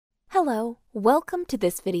Hello, welcome to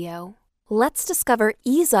this video. Let's discover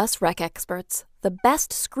EaseUS RecExperts, the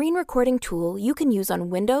best screen recording tool you can use on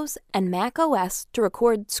Windows and Mac OS to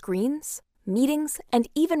record screens, meetings, and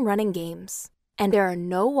even running games. And there are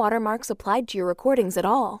no watermarks applied to your recordings at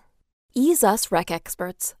all. EaseUS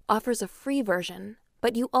RecExperts offers a free version,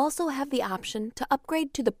 but you also have the option to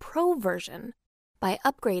upgrade to the Pro version. By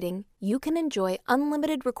upgrading, you can enjoy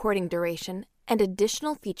unlimited recording duration and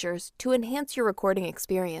additional features to enhance your recording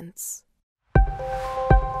experience.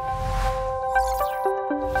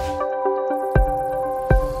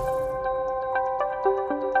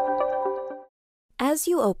 As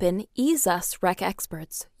you open EaseUS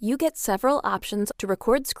RecExperts, you get several options to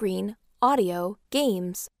record screen, audio,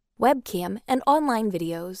 games, webcam, and online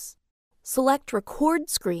videos. Select Record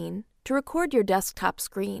Screen to record your desktop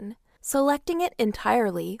screen, selecting it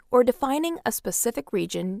entirely or defining a specific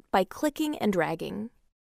region by clicking and dragging.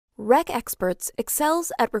 RecExperts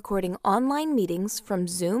excels at recording online meetings from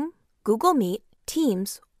Zoom, Google Meet,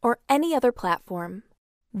 Teams, or any other platform.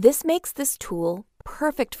 This makes this tool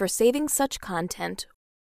perfect for saving such content.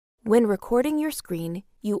 When recording your screen,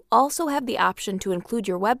 you also have the option to include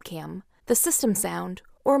your webcam, the system sound,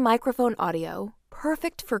 or microphone audio,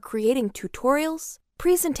 perfect for creating tutorials,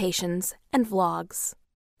 presentations, and vlogs.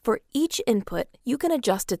 For each input, you can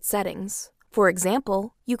adjust its settings. For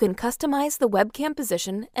example, you can customize the webcam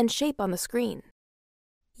position and shape on the screen.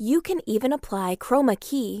 You can even apply chroma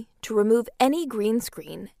key to remove any green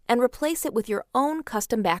screen and replace it with your own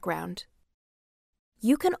custom background.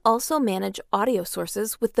 You can also manage audio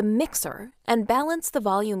sources with the mixer and balance the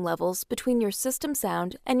volume levels between your system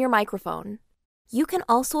sound and your microphone. You can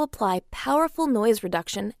also apply powerful noise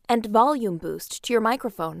reduction and volume boost to your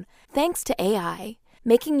microphone thanks to AI,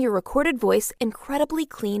 making your recorded voice incredibly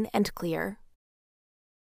clean and clear.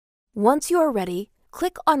 Once you are ready,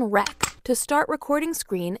 click on Rec to start recording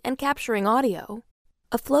screen and capturing audio.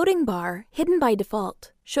 A floating bar, hidden by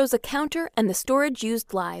default, shows a counter and the storage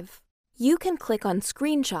used live. You can click on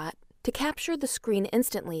Screenshot to capture the screen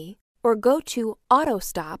instantly, or go to Auto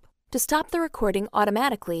Stop to stop the recording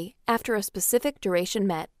automatically after a specific duration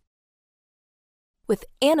met. With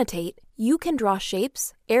Annotate, you can draw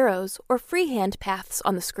shapes, arrows, or freehand paths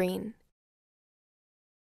on the screen.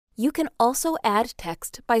 You can also add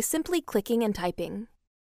text by simply clicking and typing.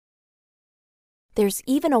 There's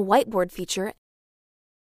even a whiteboard feature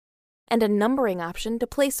and a numbering option to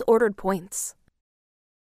place ordered points.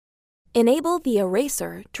 Enable the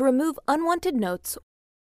eraser to remove unwanted notes,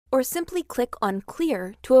 or simply click on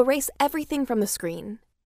Clear to erase everything from the screen.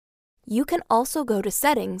 You can also go to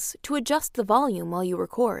Settings to adjust the volume while you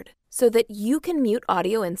record, so that you can mute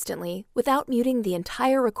audio instantly without muting the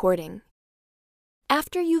entire recording.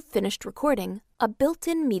 After you've finished recording, a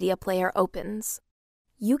built-in media player opens.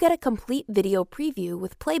 You get a complete video preview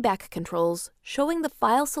with playback controls showing the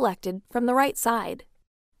file selected from the right side.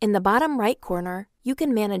 In the bottom right corner, you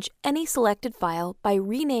can manage any selected file by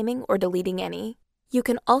renaming or deleting any. You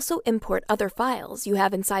can also import other files you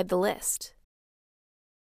have inside the list.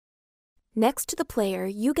 Next to the player,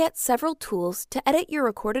 you get several tools to edit your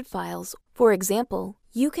recorded files. For example,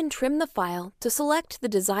 you can trim the file to select the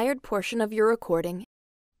desired portion of your recording.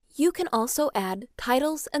 You can also add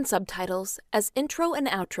titles and subtitles as intro and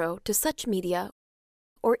outro to such media,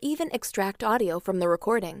 or even extract audio from the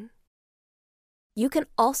recording. You can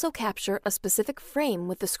also capture a specific frame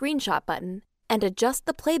with the screenshot button and adjust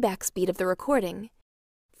the playback speed of the recording.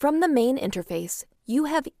 From the main interface, you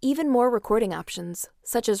have even more recording options,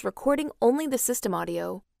 such as recording only the system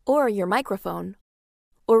audio, or your microphone,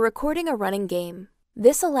 or recording a running game.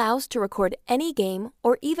 This allows to record any game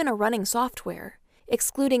or even a running software,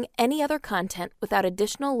 excluding any other content without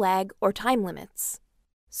additional lag or time limits.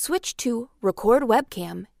 Switch to Record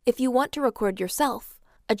Webcam if you want to record yourself,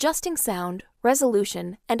 adjusting sound,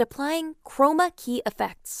 resolution, and applying chroma key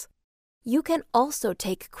effects. You can also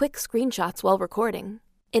take quick screenshots while recording.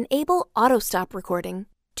 Enable Auto Stop Recording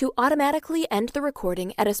to automatically end the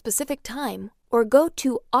recording at a specific time, or go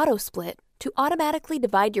to Auto Split to automatically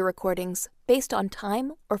divide your recordings based on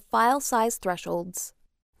time or file size thresholds.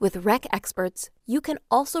 With RecExperts, you can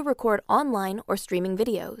also record online or streaming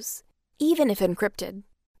videos, even if encrypted.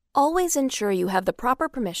 Always ensure you have the proper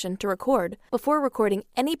permission to record before recording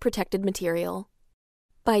any protected material.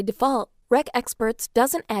 By default, RecExperts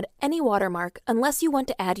doesn't add any watermark unless you want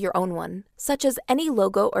to add your own one, such as any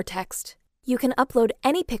logo or text. You can upload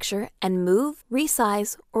any picture and move,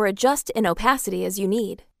 resize, or adjust in opacity as you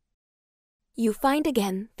need. You find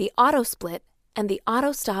again the Auto Split and the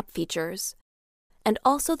Auto Stop features, and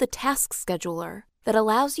also the Task Scheduler that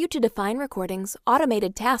allows you to define recordings,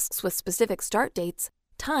 automated tasks with specific start dates,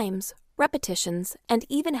 times, repetitions, and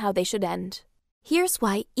even how they should end. Here's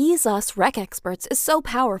why EaseUS RecExperts is so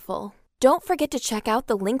powerful. Don't forget to check out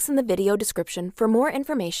the links in the video description for more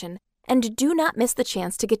information, and do not miss the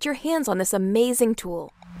chance to get your hands on this amazing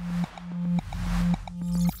tool.